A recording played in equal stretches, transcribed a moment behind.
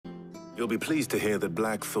You'll be pleased to hear that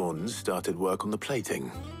Blackthorn's started work on the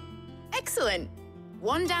plating. Excellent.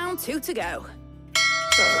 1 down, 2 to go.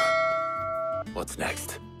 So, what's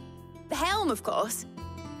next? The helm, of course.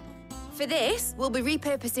 For this, we'll be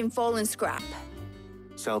repurposing fallen scrap.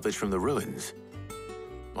 Salvage from the ruins?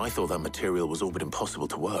 I thought that material was all but impossible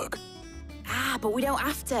to work. Ah, but we don't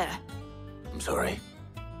have to. I'm sorry.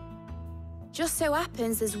 Just so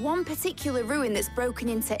happens there's one particular ruin that's broken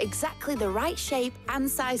into exactly the right shape and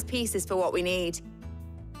size pieces for what we need.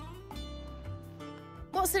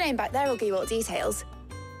 What's the name back there? I'll give you all the details.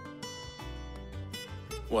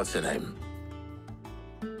 What's her name?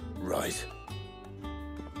 Right.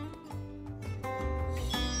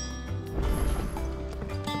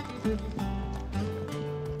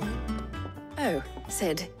 Oh,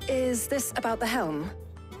 Sid, is this about the helm?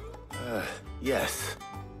 Yes.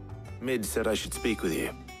 Mid said I should speak with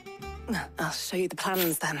you. I'll show you the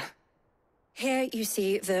plans then. Here you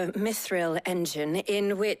see the Mithril engine,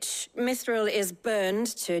 in which Mithril is burned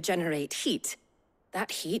to generate heat.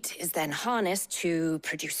 That heat is then harnessed to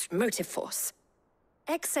produce motive force.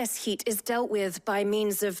 Excess heat is dealt with by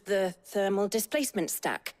means of the thermal displacement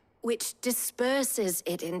stack, which disperses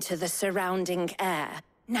it into the surrounding air.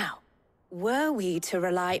 Now, were we to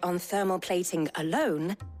rely on thermal plating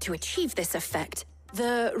alone to achieve this effect,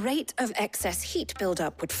 the rate of excess heat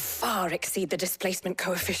buildup would far exceed the displacement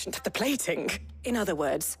coefficient of the plating. In other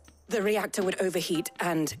words, the reactor would overheat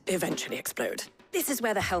and eventually explode. This is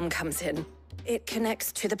where the helm comes in. It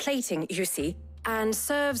connects to the plating, you see, and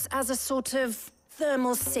serves as a sort of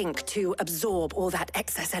thermal sink to absorb all that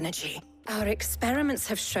excess energy. Our experiments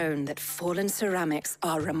have shown that fallen ceramics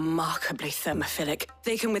are remarkably thermophilic.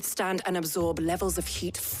 They can withstand and absorb levels of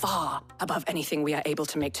heat far above anything we are able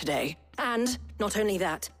to make today. And not only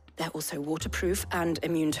that, they're also waterproof and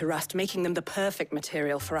immune to rust, making them the perfect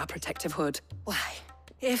material for our protective hood. Why,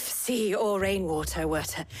 if sea or rainwater were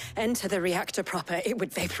to enter the reactor proper, it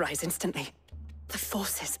would vaporize instantly. The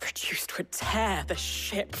forces produced would tear the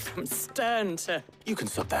ship from stern to... You can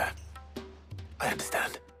stop there. I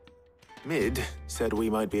understand. Mid said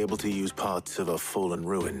we might be able to use parts of a fallen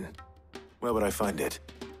ruin. Where would I find it?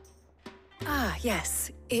 Ah,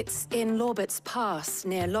 yes. It's in Lorbert's Pass,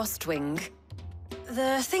 near Lostwing.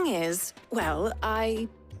 The thing is, well, I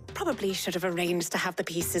probably should have arranged to have the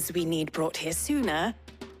pieces we need brought here sooner.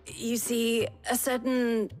 You see, a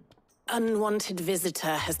certain unwanted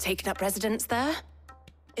visitor has taken up residence there.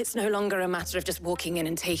 It's no longer a matter of just walking in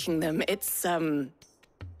and taking them. It's,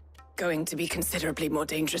 going to be considerably more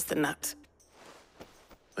dangerous than that.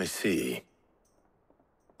 I see.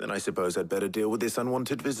 Then I suppose I'd better deal with this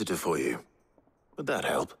unwanted visitor for you. Would that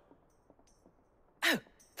help? Oh,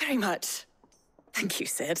 very much. Thank you,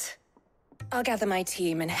 Sid. I'll gather my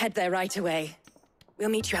team and head there right away. We'll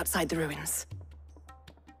meet you outside the ruins.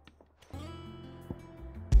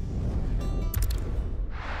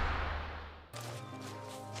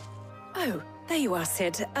 Oh, there you are,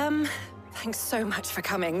 Sid. Thanks so much for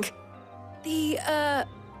coming. The,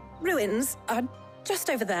 ruins are just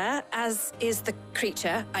over there, as is the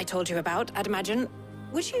creature I told you about, I'd imagine.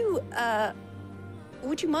 Would you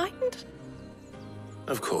mind?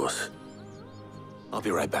 Of course. I'll be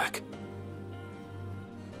right back.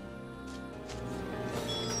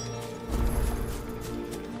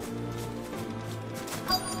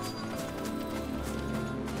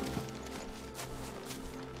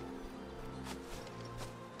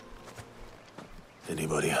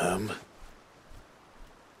 Anybody home?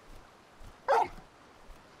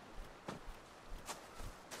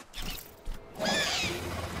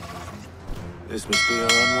 This must be our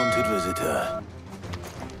unwanted visitor.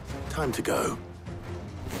 Time to go.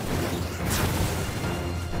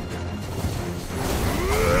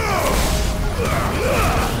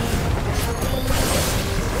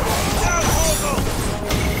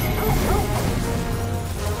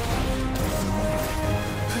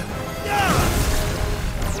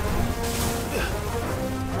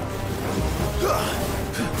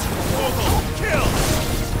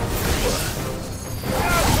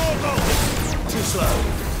 Too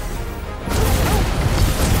slow.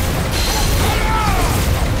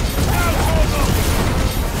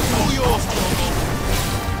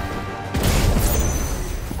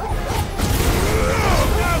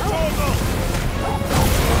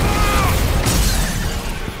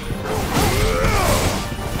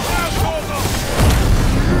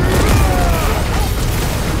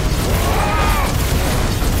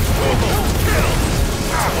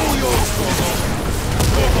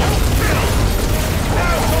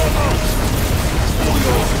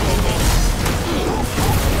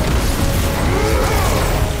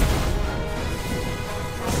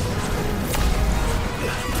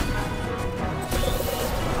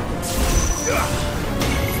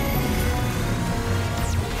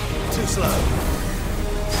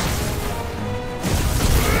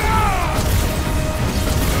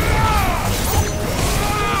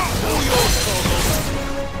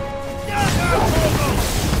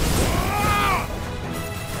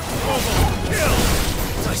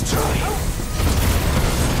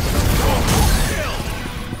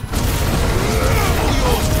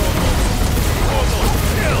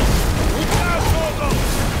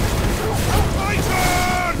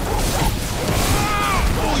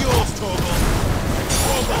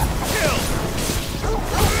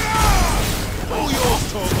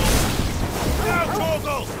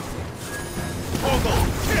 Vogel,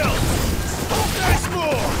 kill! Nice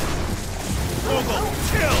more! Vogel,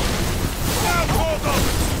 kill! Now Vogel!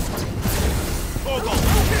 Vogel,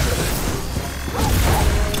 kill!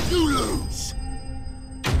 You lose!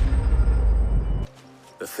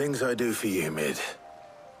 The things I do for you, Mid.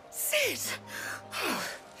 Sid! Oh,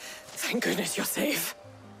 thank goodness you're safe.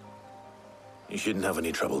 You shouldn't have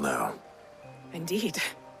any trouble now. Indeed.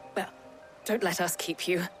 Well, don't let us keep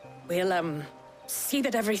you. We'll, see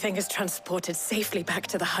that everything is transported safely back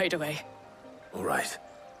to the hideaway. All right.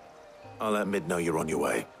 I'll let Mid know you're on your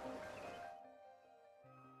way.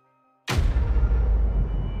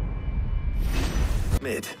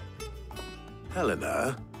 Mid.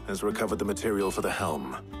 Helena has recovered the material for the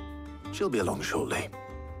helm. She'll be along shortly.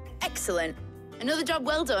 Excellent. Another job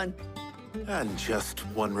well done. And just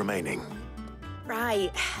one remaining.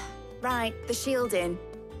 Right. Right, the shielding.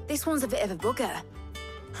 This one's a bit of a bugger.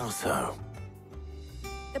 How so?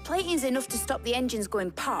 The plating's enough to stop the engines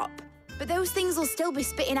going pop, but those things will still be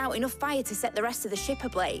spitting out enough fire to set the rest of the ship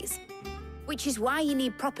ablaze. Which is why you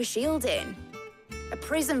need proper shielding. A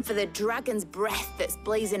prison for the dragon's breath that's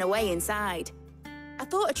blazing away inside. I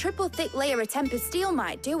thought a triple thick layer of tempered steel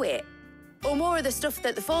might do it. Or more of the stuff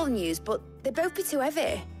that the Fallen use, but they'd both be too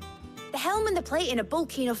heavy. The helm and the plating are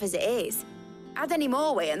bulky enough as it is. Add any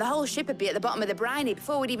more weight and the whole ship would be at the bottom of the briny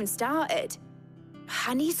before we'd even started.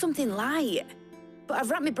 I need something light. But I've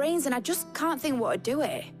racked my brains and I just can't think what would do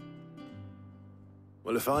it.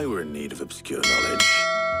 Well, if I were in need of obscure knowledge,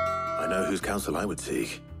 I know whose counsel I would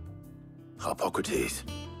seek. Harpocrates.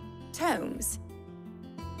 Tomes?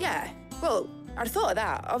 Yeah, well, I'd thought of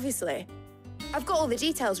that, obviously. I've got all the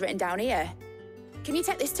details written down here. Can you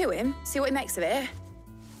take this to him, see what he makes of it?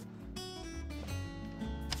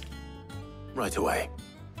 Right away.